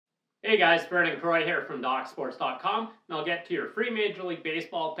Hey guys, Vernon Croy here from DocSports.com, and I'll get to your free Major League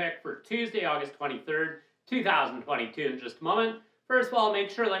Baseball pick for Tuesday, August 23rd, 2022 in just a moment. First of all, make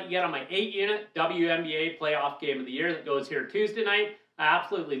sure that you get on my 8-unit WNBA playoff game of the year that goes here Tuesday night. I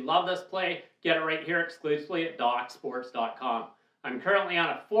absolutely love this play. Get it right here exclusively at DocSports.com. I'm currently on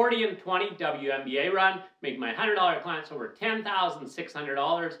a 40-20 WNBA run, making my $100 clients over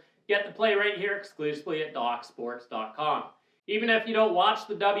 $10,600. Get the play right here exclusively at DocSports.com. Even if you don't watch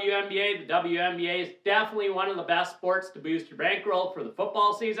the WNBA is definitely one of the best sports to boost your bankroll for the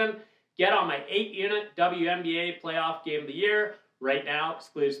football season. Get on my 8-unit WNBA playoff game of the year right now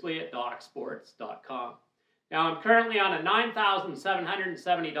exclusively at DocSports.com. Now I'm currently on a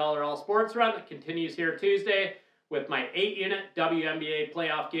 $9,770 all sports run that continues here Tuesday with my 8-unit WNBA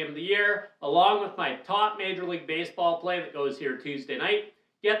playoff game of the year, along with my top Major League Baseball play that goes here Tuesday night.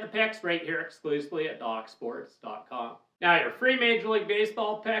 Get the picks right here exclusively at DocSports.com. Now your free Major League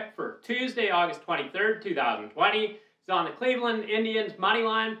Baseball pick for Tuesday, August 23rd, 2020 is on the Cleveland Indians money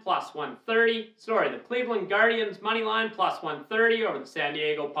line plus 130. The Cleveland Guardians money line plus 130 over the San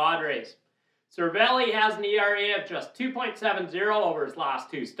Diego Padres. Cervelli has an ERA of just 2.70 over his last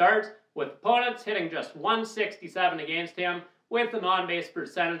two starts, with opponents hitting just 167 against him with an on-base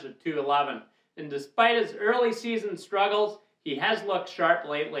percentage of .211. And despite his early season struggles, he has looked sharp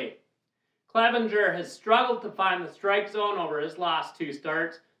lately. Clevenger has struggled to find the strike zone over his last two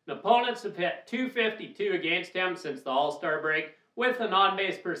starts, and opponents have hit .252 against him since the All-Star break, with an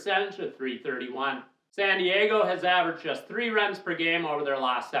on-base percentage of .331. San Diego has averaged just 3 runs per game over their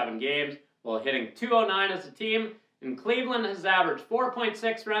last 7 games, while hitting .209 as a team, and Cleveland has averaged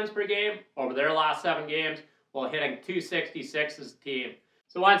 4.6 runs per game over their last 7 games, while hitting .266 as a team.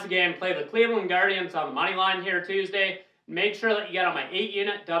 So once again, play the Cleveland Guardians on the money line here Tuesday. Make sure that you get on my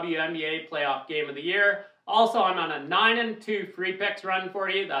 8-unit WNBA playoff game of the year. Also, I'm on a 9-2 free picks run for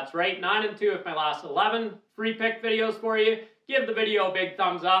you. That's right, 9-2 with my last 11 free pick videos for you. Give the video a big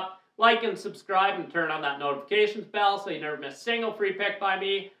thumbs up, like and subscribe, and turn on that notifications bell so you never miss a single free pick by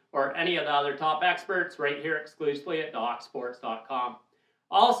me or any of the other top experts right here exclusively at DocSports.com.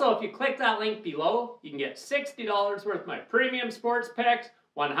 Also, if you click that link below, you can get $60 worth of my premium sports picks,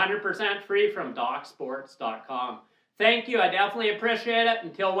 100% free from DocSports.com. Thank you. I definitely appreciate it.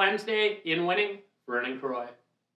 Until Wednesday, in winning, Vernon Croy.